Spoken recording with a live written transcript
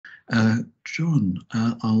John,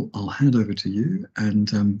 I'll hand over to you, and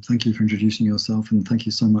thank you for introducing yourself, and thank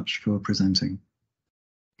you so much for presenting.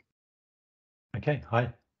 Okay,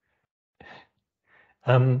 hi.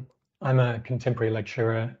 I'm a contemporary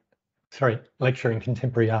lecturer, lecturer in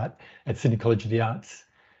contemporary art at Sydney College of the Arts.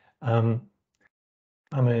 I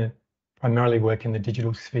primarily work in the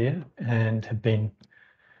digital sphere and have been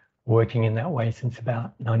working in that way since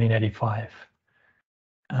about 1985.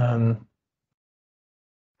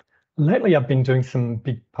 Lately, I've been doing some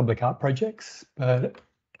big public art projects, but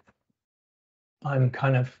I'm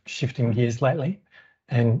kind of shifting gears lately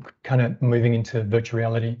and kind of moving into virtual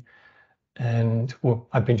reality. And well,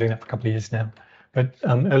 I've been doing that for a couple of years now. But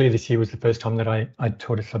earlier this year was the first time that I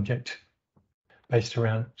taught a subject based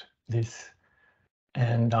around this.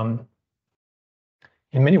 And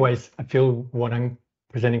in many ways, I feel what I'm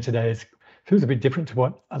presenting today feels a bit different to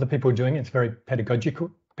what other people are doing. It's very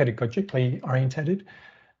pedagogically orientated,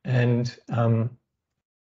 and kind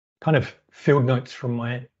of field notes from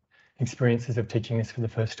my experiences of teaching this for the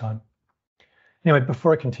first time. Anyway,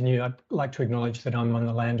 before I continue, I'd like to acknowledge that I'm on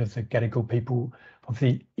the land of the Gadigal people of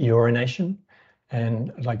the Eora Nation,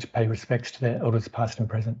 and I'd like to pay respects to their elders past and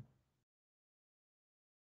present.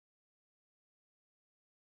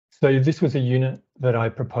 So this was a unit that I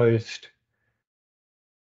proposed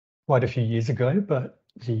quite a few years ago, but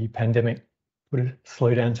the pandemic put a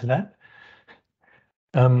slow down to that.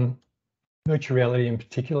 Virtual reality in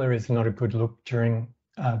particular is not a good look during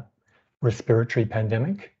a respiratory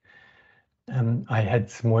pandemic. I had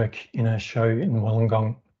some work in a show in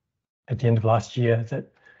Wollongong at the end of last year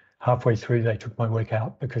that halfway through they took my work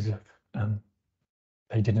out because of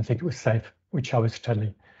they didn't think it was safe, which I was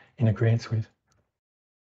totally in agreement with.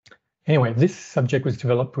 Anyway, this subject was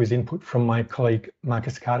developed with input from my colleague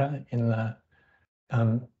Marcus Carter in the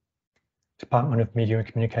Department of Media and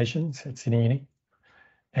Communications at Sydney Uni.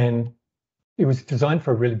 And it was designed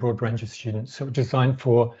for a really broad range of students. So it was designed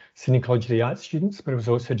for Sydney College of the Arts students, but it was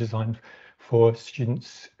also designed for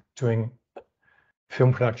students doing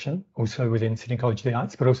film production, also within Sydney College of the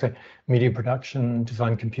Arts, but also media production,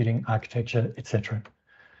 design computing, architecture, etc.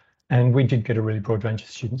 And we did get a really broad range of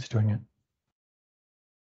students doing it.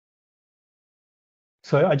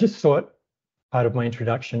 So I just thought, part of my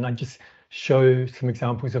introduction, I'd just show some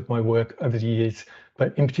examples of my work over the years,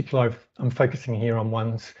 but in particular, I'm focusing here on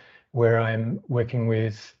ones where I'm working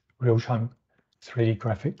with real-time 3D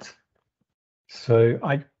graphics. So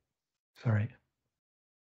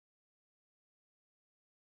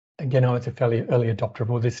again, I was a fairly early adopter of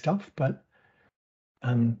all this stuff, but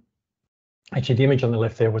actually the image on the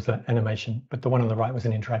left there was an animation, but the one on the right was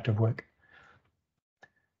an interactive work.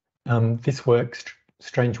 This work,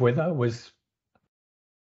 Strange Weather, was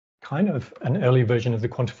kind of an early version of the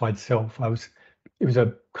quantified self. It was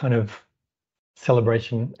a kind of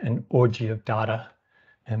celebration and orgy of data,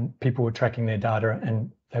 and people were tracking their data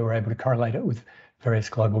and they were able to correlate it with various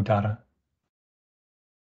global data.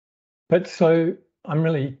 But so I'm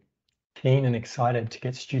really keen and excited to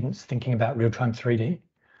get students thinking about real-time 3D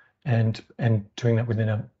and doing that within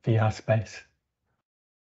a VR space.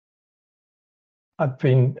 I've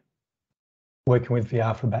been working with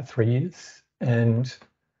VR for about 3 years, and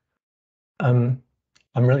I'm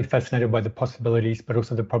really fascinated by the possibilities, but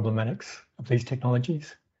also the problematics of these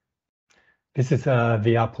technologies. This is a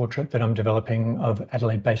VR portrait that I'm developing of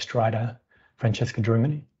Adelaide-based writer Francesca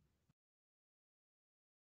Drumini.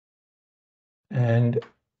 And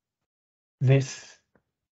this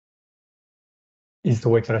is the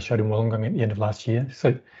work that I showed in Wollongong at the end of last year.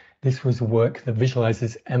 So this was work that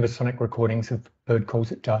visualizes ambisonic recordings of bird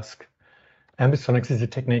calls at dusk. Ambisonics is a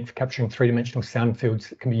technique for capturing three-dimensional sound fields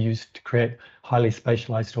that can be used to create highly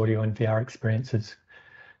spatialized audio and VR experiences.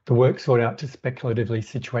 The work sought out to speculatively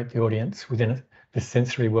situate the audience within the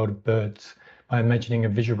sensory world of birds by imagining a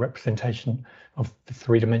visual representation of the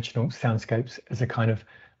three-dimensional soundscapes as a kind of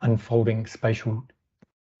unfolding spatiotemporal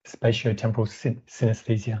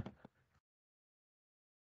synesthesia.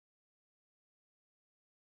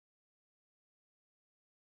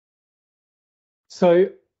 So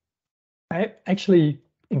I'm actually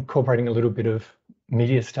incorporating a little bit of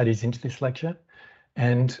media studies into this lecture,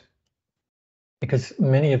 and because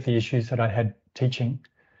many of the issues that I had teaching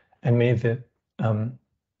and many of the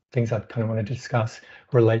things I kind of want to discuss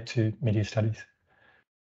relate to media studies.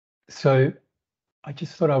 So I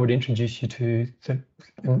just thought I would introduce you to,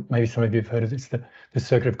 and maybe some of you have heard of this, the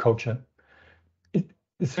circuit of culture.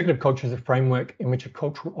 The circuit of culture is a framework in which a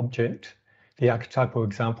cultural object, the archetypal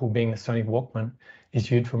example being the Sony Walkman, is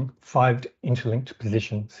viewed from 5 interlinked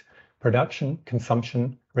positions: production,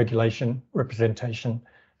 consumption, regulation, representation,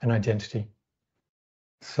 and identity.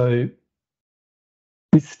 So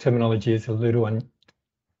This terminology is a little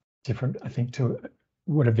different, I think, to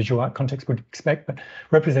what a visual art context would expect, but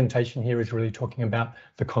representation here is really talking about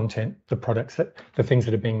the content, the products, the things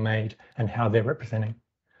that are being made and how they're representing.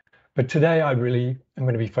 But today I really am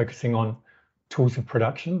going to be focusing on tools of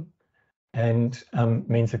production and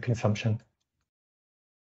means of consumption.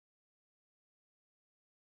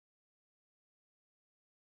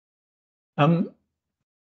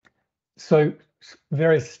 So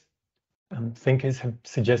various thinkers have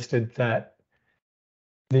suggested that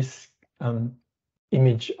this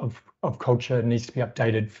image of culture needs to be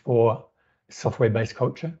updated for software-based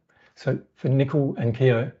culture. So for Nickel and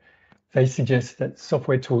Keogh, they suggest that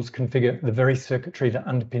software tools configure the very circuitry that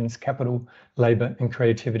underpins capital, labour and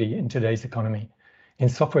creativity in today's economy. In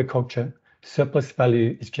software culture, surplus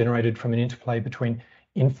value is generated from an interplay between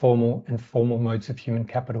informal and formal modes of human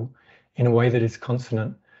capital in a way that is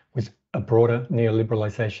consonant with a broader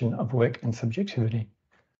neoliberalisation of work and subjectivity.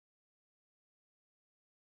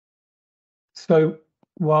 So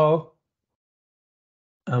while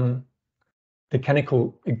the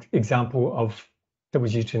canonical example that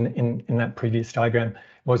was used in that previous diagram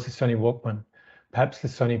was the Sony Walkman, perhaps the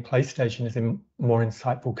Sony PlayStation is a more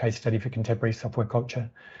insightful case study for contemporary software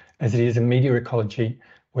culture, as it is a media ecology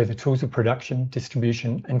where the tools of production,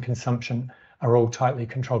 distribution and consumption are all tightly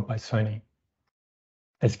controlled by Sony.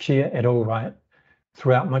 As Chia et al. Write,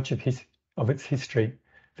 throughout much of its history,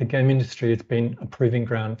 the game industry has been a proving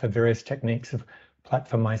ground for various techniques of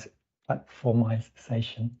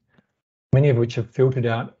platformization, many of which have filtered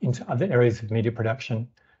out into other areas of media production,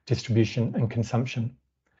 distribution and consumption.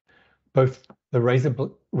 Both the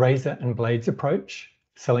razor and blades approach,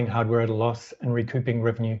 selling hardware at a loss and recouping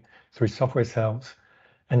revenue through software sales,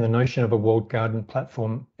 and the notion of a walled garden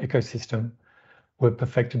platform ecosystem were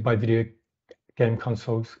perfected by video game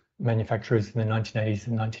consoles manufacturers in the 1980s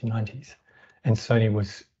and 1990s. And Sony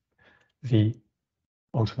was the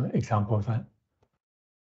ultimate example of that.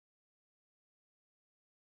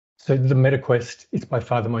 So the MetaQuest is by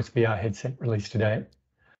far the most VR headset released to date.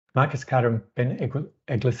 Marcus Carter and Ben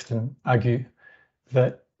Eggleston argue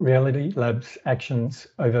that Reality Labs' actions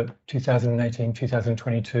over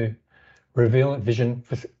 2018-2022 reveal a vision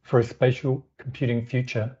for a spatial computing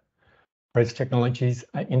future, where its technologies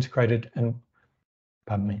are integrated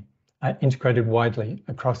widely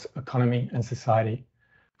across economy and society,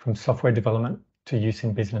 from software development to use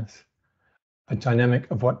in business. A dynamic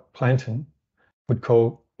of what Plantin would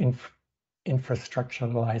call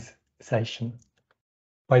infrastructuralization.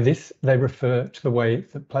 By this, they refer to the way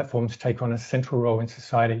that platforms take on a central role in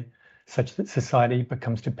society, such that society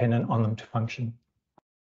becomes dependent on them to function.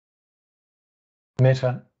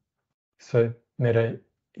 Meta, so Meta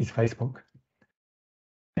is Facebook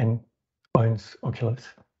and owns Oculus,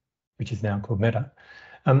 which is now called Meta.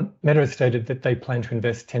 Meta has stated that they plan to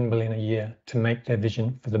invest $10 billion a year to make their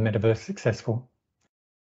vision for the metaverse successful.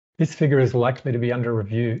 This figure is likely to be under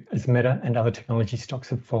review as Meta and other technology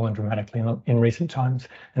stocks have fallen dramatically in recent times.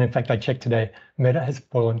 And in fact, I checked today, Meta has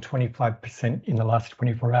fallen 25% in the last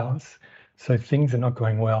 24 hours. So things are not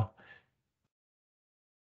going well.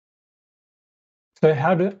 So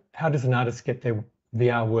how does an artist get their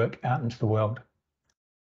VR work out into the world?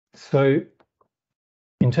 So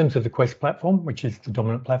in terms of the Quest platform, which is the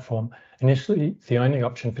dominant platform, initially the only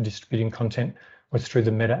option for distributing content was through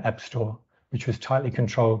the Meta App Store, which was tightly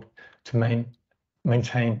controlled to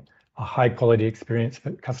maintain a high quality experience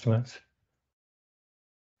for customers.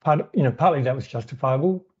 Partly that was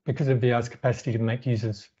justifiable because of VR's capacity to make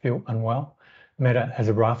users feel unwell. Meta has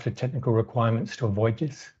a raft of technical requirements to avoid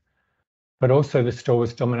this. But also the store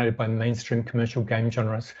was dominated by mainstream commercial game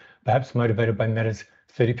genres, perhaps motivated by Meta's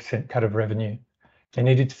 30% cut of revenue. They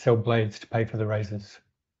needed to sell blades to pay for the razors.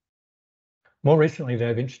 More recently, they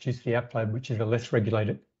have introduced the App Lab, which is less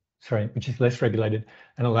regulated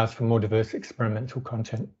and allows for more diverse experimental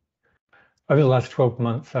content. Over the last 12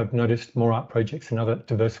 months, I've noticed more art projects and other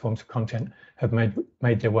diverse forms of content have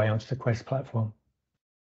made their way onto the Quest platform.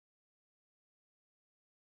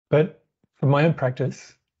 But for my own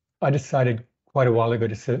practice, I decided quite a while ago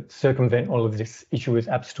to circumvent all of this issue with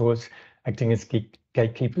app stores acting as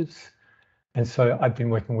gatekeepers. And so I've been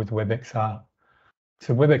working with WebXR.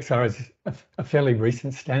 So WebXR is a fairly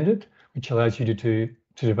recent standard, which allows you to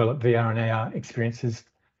develop VR and AR experiences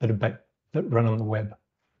that run on the web.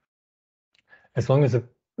 As long as a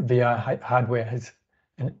VR hardware has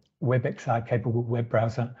a WebXR capable web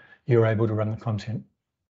browser, you're able to run the content.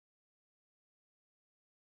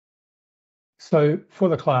 So for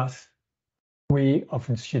the class, we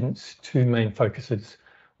offered students two main focuses.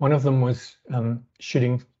 One of them was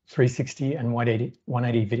shooting 360 and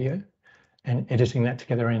 180 video and editing that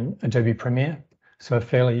together in Adobe Premiere. So a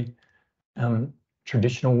fairly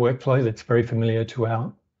traditional workflow that's very familiar to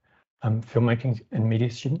our filmmaking and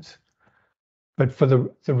media students. But for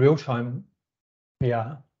the real-time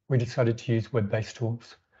VR, we decided to use web-based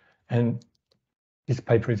tools. And this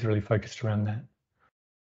paper is really focused around that.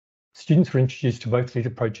 Students were introduced to both these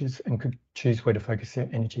approaches and could choose where to focus their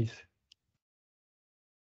energies.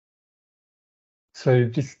 So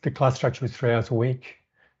the class structure was 3 hours a week.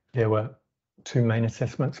 There were 2 main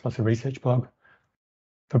assessments plus a research blog.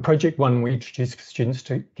 For project 1, we introduced students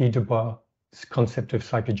to Guy Debord's concept of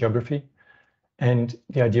psychogeography and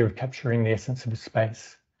the idea of capturing the essence of a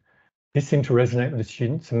space. This seemed to resonate with the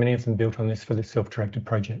students, and many of them built on this for the self-directed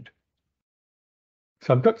project.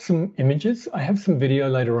 So I've got some images. I have some video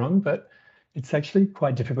later on, but it's actually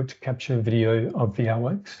quite difficult to capture video of VR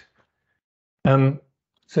works.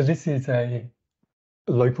 So this is a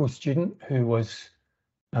local student who was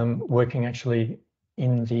working actually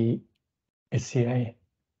in the SCA,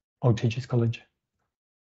 Old Teachers College.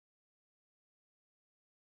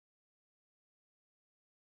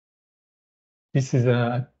 This is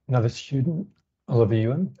another student, Oliver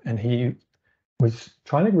Ewan, and he was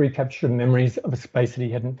trying to recapture memories of a space that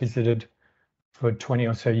he hadn't visited for 20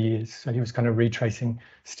 or so years. So he was kind of retracing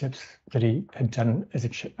steps that he had done as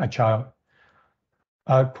a child.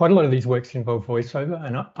 Quite a lot of these works involve voiceover,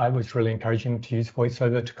 and I was really encouraging to use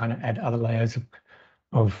voiceover to kind of add other layers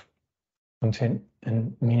of content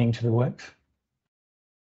and meaning to the works.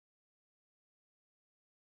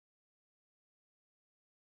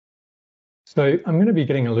 So I'm going to be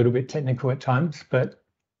getting a little bit technical at times, but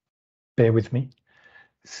bear with me.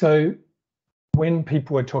 So when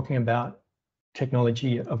people are talking about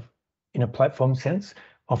technology in a platform sense,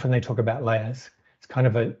 often they talk about layers. It's kind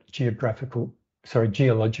of a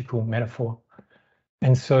geological metaphor.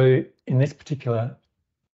 And so in this particular,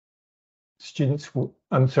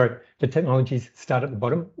 the technologies start at the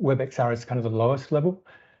bottom. WebXR is kind of the lowest level,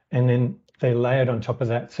 and then they layered on top of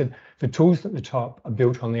that. So the tools at the top are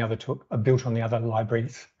built on the other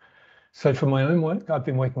libraries. So for my own work, I've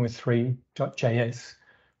been working with 3.js,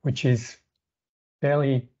 which is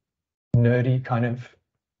fairly nerdy kind of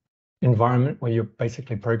environment where you're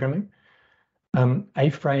basically programming.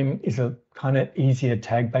 A-Frame is a kind of easier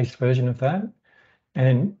tag-based version of that,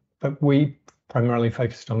 but we primarily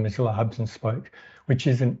focused on Mozilla Hubs and Spoke, which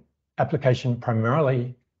is an application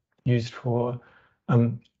primarily used for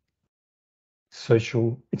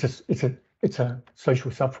social. It's a social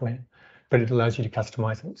software, but it allows you to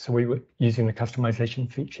customize it. So we were using the customization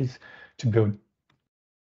features to build.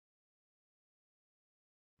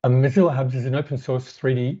 Mozilla Hubs is an open source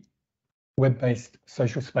 3D web-based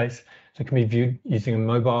social space that can be viewed using a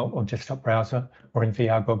mobile or desktop browser or in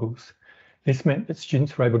VR goggles. This meant that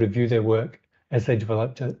students were able to view their work as they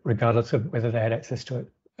developed it, regardless of whether they had access to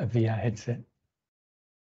a VR headset.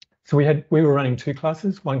 So we were running 2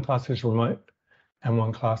 classes. One class was remote and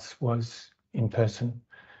one class was in person.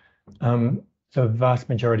 The vast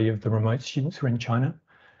majority of the remote students were in China.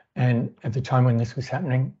 And at the time when this was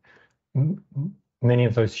happening, many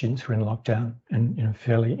of those students were in lockdown and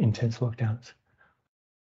fairly intense lockdowns.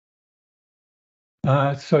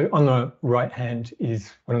 So on the right hand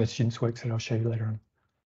is one of the students' works that I'll show you later on.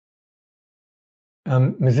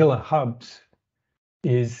 Mozilla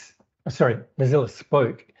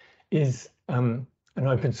Spoke is an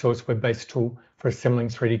open source web-based tool for assembling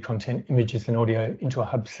 3D content, images and audio into a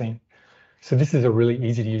hub scene. So this is a really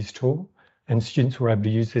easy to use tool, and students were able to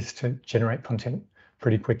use this to generate content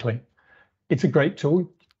pretty quickly. It's a great tool.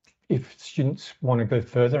 If students want to go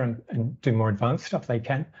further and do more advanced stuff, they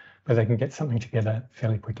can, but they can get something together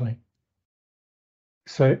fairly quickly.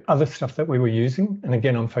 So other stuff that we were using, and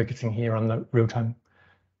again, I'm focusing here on the real-time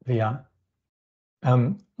VR,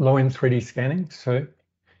 low-end 3D scanning. So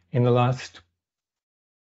in the last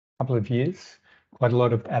couple of years, quite a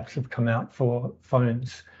lot of apps have come out for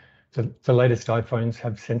phones. The latest iPhones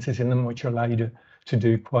have sensors in them which allow you to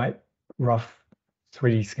do quite rough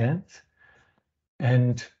 3D scans.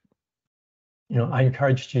 And I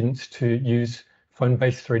encourage students to use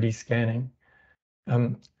phone-based 3D scanning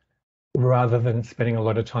rather than spending a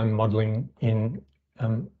lot of time modeling in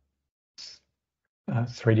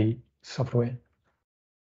 3D software.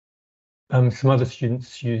 Some other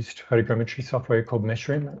students used photogrammetry software called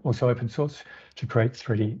Meshroom, also open source, to create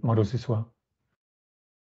 3D models as well.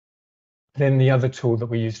 Then the other tool that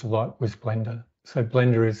we used a lot was Blender. So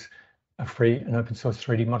Blender is a free and open source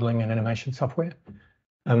 3D modeling and animation software.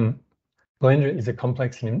 Blender is a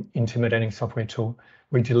complex and intimidating software tool.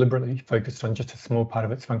 We deliberately focused on just a small part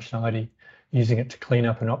of its functionality, using it to clean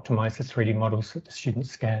up and optimize the 3D models that the students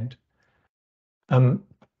scanned.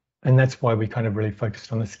 And that's why we kind of really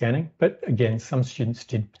focused on the scanning. But again, some students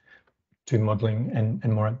did do modeling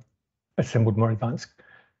and more assembled more advanced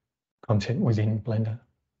content within Blender.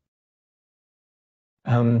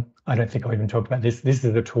 I don't think I'll even talk about this. This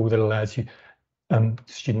is a tool that allows you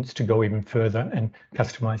students to go even further and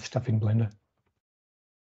customize stuff in Blender.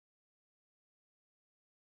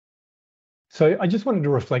 So I just wanted to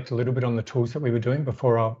reflect a little bit on the tools that we were doing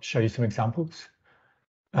before I'll show you some examples.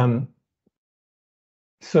 And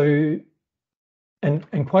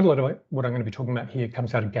quite a lot of what I'm going to be talking about here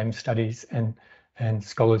comes out of game studies and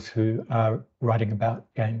scholars who are writing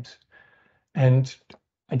about games. And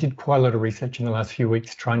I did quite a lot of research in the last few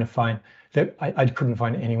weeks trying to find that I couldn't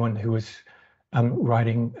find anyone who was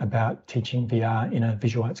writing about teaching VR in a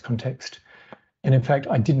visual arts context. And in fact,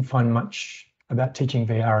 I didn't find much about teaching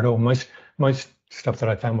VR at all. Most stuff that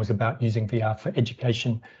I found was about using VR for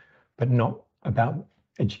education, but not about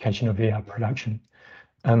education or VR production.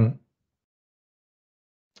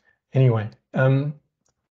 Anyway,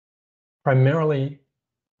 primarily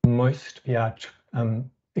most VR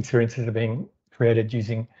experiences are being created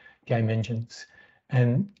using game engines,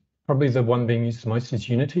 and probably the one being used the most is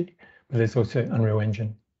Unity, but there's also Unreal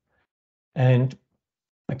Engine. And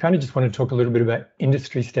I kind of just want to talk a little bit about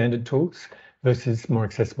industry standard tools versus more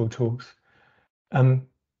accessible tools.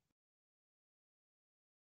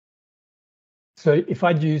 So if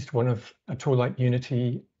I'd used a tool like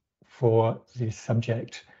Unity for this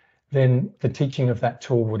subject, then the teaching of that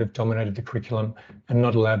tool would have dominated the curriculum and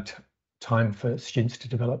not allowed time for students to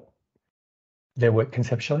develop their work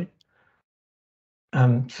conceptually.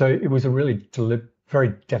 So it was a really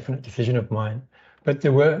very definite decision of mine. But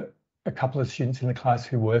there were a couple of students in the class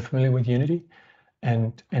who were familiar with Unity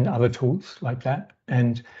and other tools like that.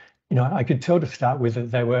 And I could tell to start with that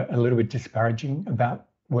they were a little bit disparaging about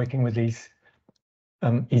working with these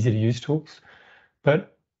easy to use tools.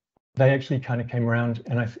 But they actually kind of came around,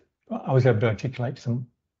 and I was able to articulate to them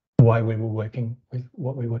why we were working with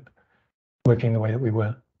what we were working the way that we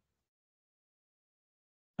were.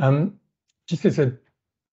 Just as a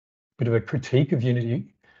bit of a critique of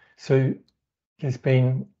Unity, so there's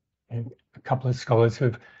been a couple of scholars who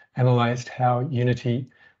have analysed how Unity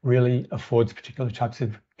really affords particular types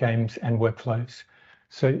of games and workflows.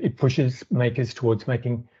 So it pushes makers towards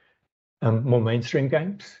making more mainstream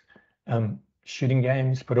games, shooting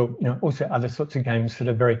games, but also other sorts of games that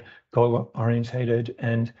are very goal orientated,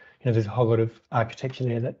 and there's a whole lot of architecture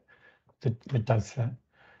there that does that.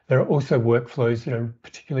 There are also workflows that are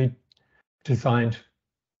particularly designed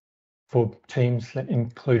for teams that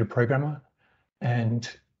include a programmer, and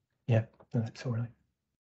yeah, that's all really.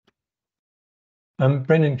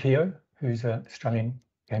 Brendan Keogh, who's an Australian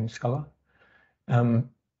game scholar,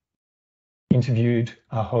 interviewed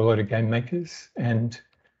a whole lot of game makers and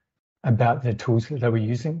about the tools that they were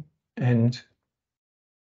using, and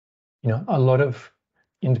a lot of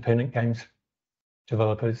independent games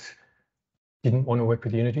developers didn't want to work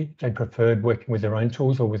with Unity. They preferred working with their own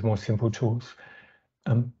tools or with more simple tools.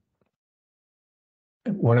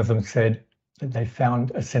 One of them said that they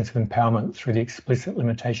found a sense of empowerment through the explicit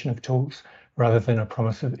limitation of tools rather than a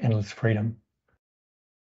promise of endless freedom.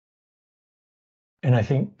 And I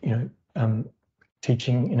think,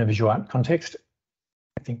 teaching in a visual art context,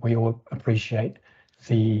 I think we all appreciate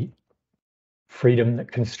the freedom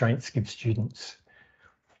that constraints give students.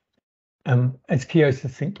 As Keogh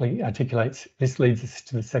succinctly articulates, this leads us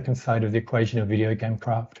to the second side of the equation of video game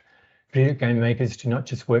craft. Video game makers do not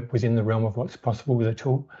just work within the realm of what's possible with a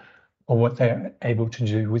tool or what they're able to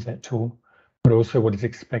do with that tool, but also what is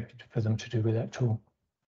expected for them to do with that tool.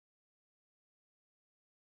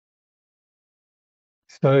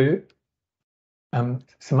 So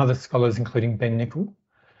some other scholars, including Ben Nickel,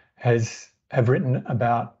 have written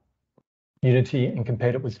about Unity and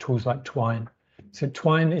compared it with tools like Twine. So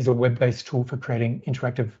Twine is a web-based tool for creating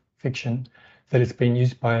interactive fiction that has been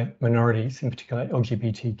used by minorities, in particular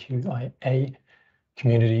LGBTQIA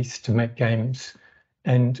communities, to make games.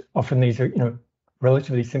 And often these are,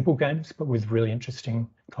 relatively simple games, but with really interesting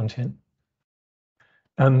content.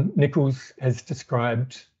 Nichols has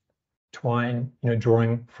described Twine,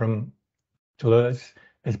 drawing from Deleuze,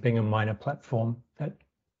 as being a minor platform, that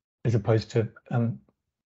as opposed to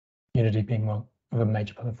Unity being more of a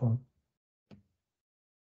major platform.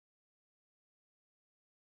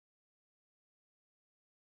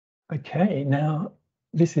 Okay, now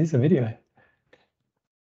this is a video.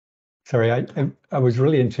 Sorry, I was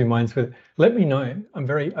really in two minds with it. Let me know.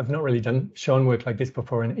 I've not really shown work like this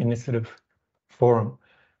before in this sort of forum,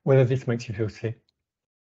 whether this makes you feel sick.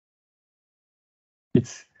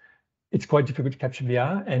 It's quite difficult to capture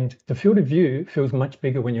VR, and the field of view feels much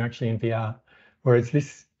bigger when you're actually in VR, whereas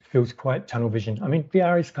this feels quite tunnel vision. I mean,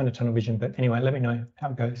 VR is kind of tunnel vision, but anyway, let me know how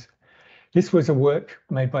it goes. This was a work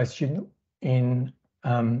made by a student in,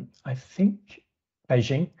 I think,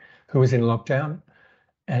 Beijing, who was in lockdown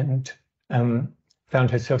and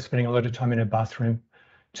found herself spending a lot of time in her bathroom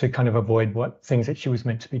to kind of avoid what things that she was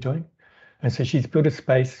meant to be doing. And so she's built a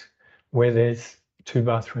space where there's 2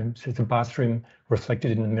 bathrooms. There's a bathroom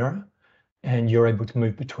reflected in the mirror, and you're able to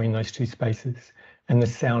move between those 2 spaces. And the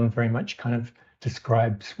sound very much kind of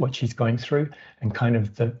describes what she's going through and kind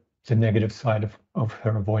of the negative side of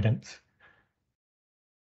her avoidance.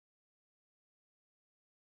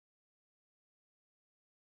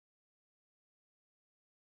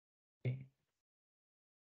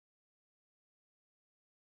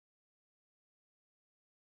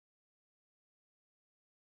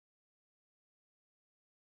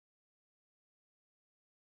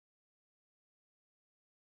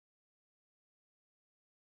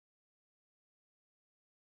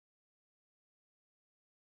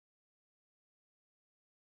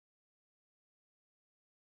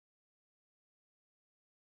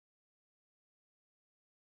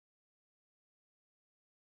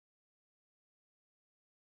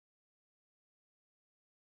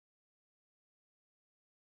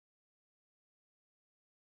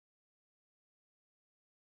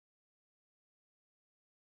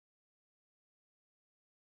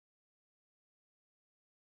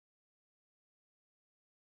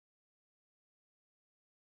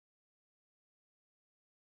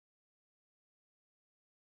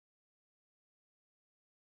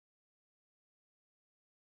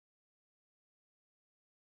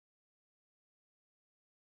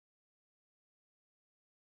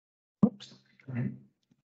 Oops.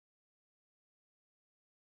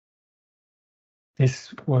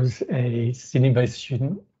 This was a Sydney-based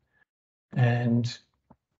student, and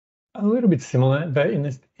a little bit similar, but in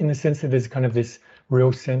the sense that there's kind of this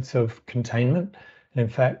real sense of containment. And in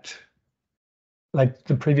fact, like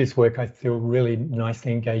the previous work, I feel really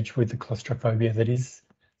nicely engaged with the claustrophobia that is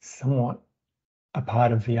somewhat a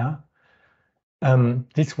part of VR.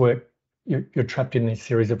 This work, you're trapped in this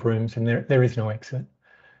series of rooms, and there is no exit.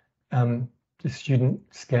 The student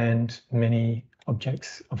scanned many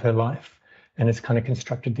objects of her life and has kind of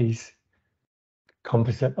constructed these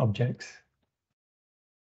composite objects.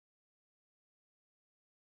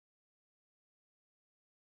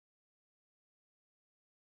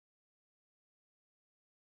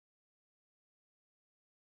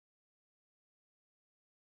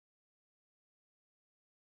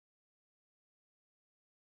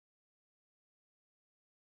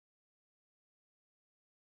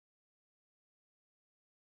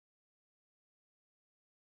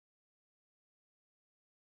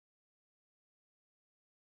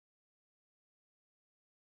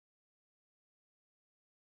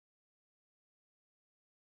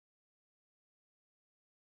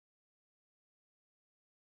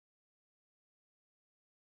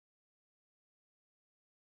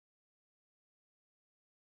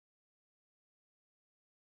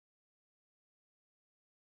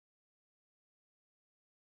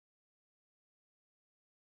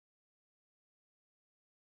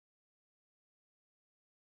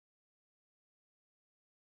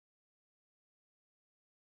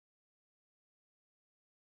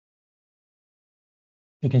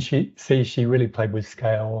 You can see she really played with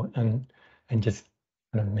scale and just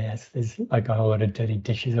kind of mess. There's like a whole lot of dirty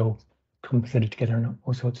dishes all composited together and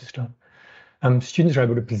all sorts of stuff. Students are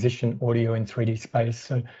able to position audio in 3D space.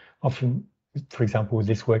 So often, for example, with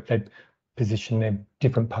this work, they position their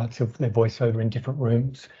different parts of their voiceover in different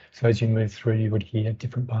rooms. So as you move through, you would hear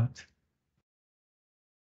different parts.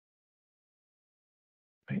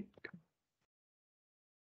 Right.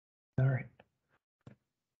 All right.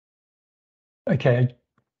 Okay.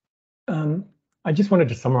 I just wanted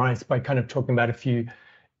to summarize by kind of talking about a few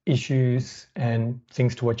issues and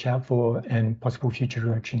things to watch out for and possible future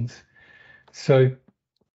directions. So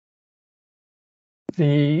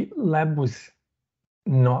the lab was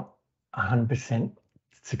not 100%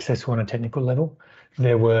 successful on a technical level.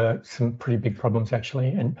 There were some pretty big problems actually,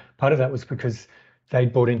 and part of that was because they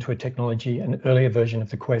bought into a technology, an earlier version of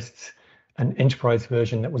the Quests, an enterprise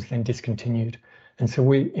version that was then discontinued. And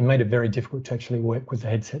so it made it very difficult to actually work with the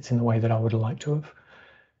headsets in the way that I would have liked to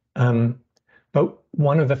have. But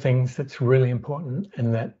one of the things that's really important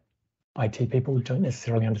and that IT people don't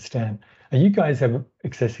necessarily understand, are you guys ever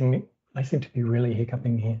accessing me? I seem to be really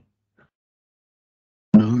hiccuping here.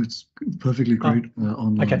 No, it's perfectly great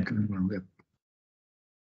online. Okay. Going well, yeah.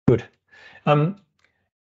 Good.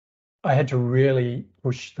 I had to really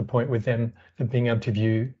push the point with them of being able to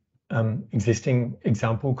view existing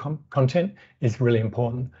example content is really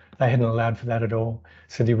important. They hadn't allowed for that at all.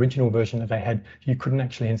 So the original version that they had, you couldn't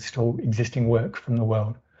actually install existing work from the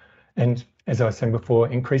world. And as I was saying before,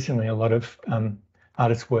 increasingly a lot of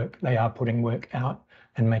artists' work, they are putting work out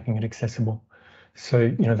and making it accessible. So,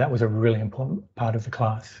 you know, that was a really important part of the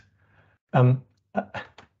class.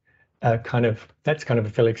 That's kind of a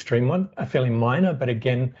fairly extreme one, a fairly minor, but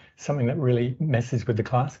again, something that really messes with the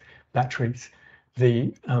class. Batteries.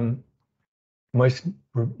 The most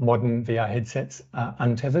modern VR headsets are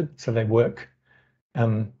untethered, so they work.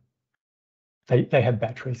 They have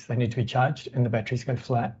batteries. They need to be charged, and the batteries go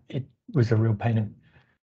flat. It was a real pain.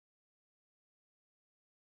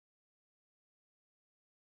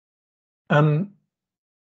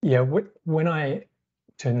 Yeah, when I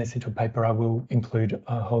turn this into a paper, I will include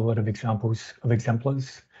a whole lot of examples of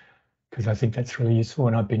exemplars, because I think that's really useful,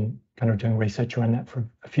 and I've been kind of doing research around that for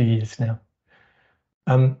a few years now.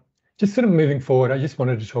 Just sort of moving forward, I just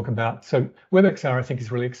wanted to talk about, so WebXR I think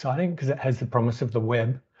is really exciting because it has the promise of the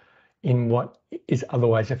web in what is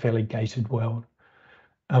otherwise a fairly gated world.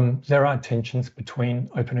 There are tensions between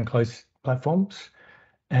open and closed platforms,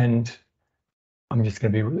 and I'm just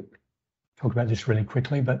going to talk about this really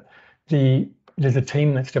quickly, but there's a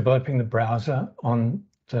team that's developing the browser on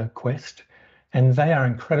the Quest, and they are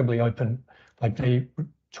incredibly open. Like, they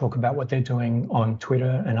talk about what they're doing on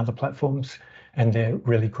Twitter and other platforms, and they're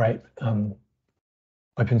really great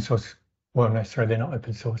open source. Well, no, sorry, they're not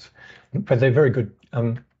open source, but they're very good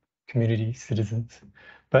community citizens.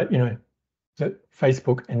 But, you know, the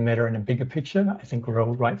Facebook and Meta in a bigger picture, I think we're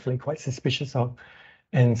all rightfully quite suspicious of.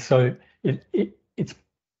 And so it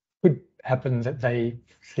could happen that they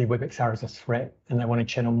see WebXR as a threat, and they want to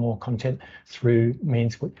channel more content through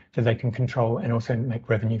means that they can control and also make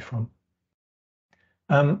revenue from.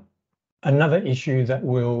 Another issue that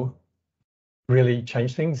will really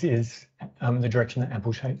change things is the direction that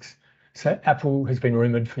Apple takes. So Apple has been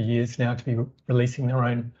rumored for years now to be releasing their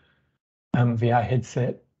own VR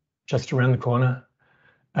headset just around the corner,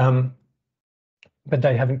 but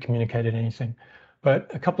they haven't communicated anything.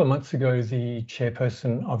 But a couple of months ago, the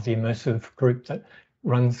chairperson of the immersive group that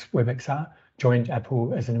runs WebXR joined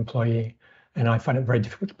Apple as an employee, and I find it very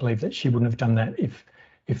difficult to believe that she wouldn't have done that if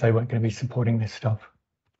they weren't going to be supporting this stuff.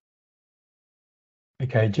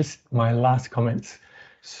 Okay, just my last comments.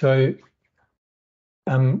 So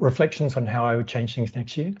reflections on how I would change things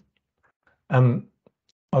next year. I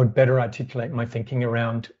would better articulate my thinking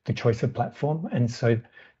around the choice of platform, and so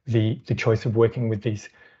the choice of working with these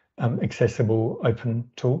accessible open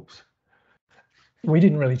tools. We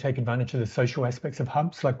didn't really take advantage of the social aspects of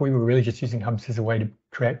hubs. Like, we were really just using hubs as a way to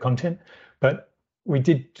create content, but we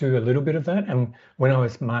did do a little bit of that. And when I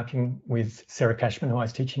was marking with Sarah Cashman, who I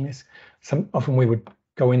was teaching this, often we would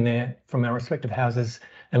go in there from our respective houses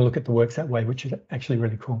and look at the works that way, which is actually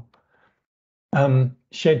really cool.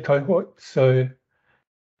 Shared cohort. So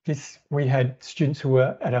we had students who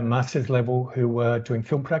were at a master's level who were doing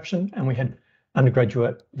film production, and we had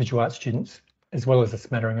undergraduate visual arts students, as well as a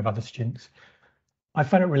smattering of other students. I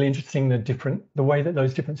find it really interesting the way that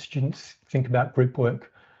those different students think about group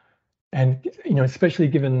work. And, you know, especially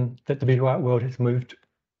given that the visual art world has moved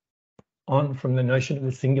on from the notion of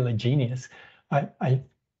the singular genius, I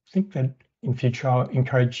think that in future I'll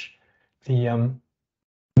encourage the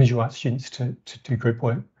visual arts students to do group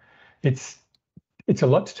work. It's a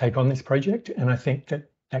lot to take on this project, and I think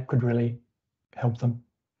that could really help them.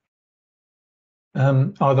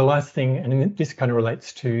 The last thing, and this kind of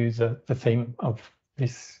relates to the theme of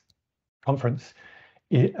this conference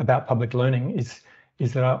about public learning, is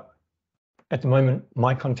that at the moment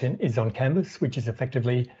my content is on Canvas, which is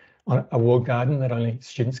effectively on a walled garden that only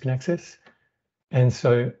students can access. And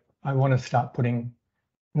so I want to start putting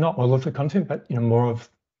not all of the content, but, you know, more of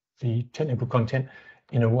the technical content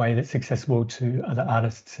in a way that's accessible to other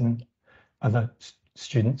artists and other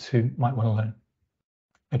students who might want to learn.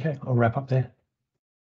 Okay, I'll wrap up there.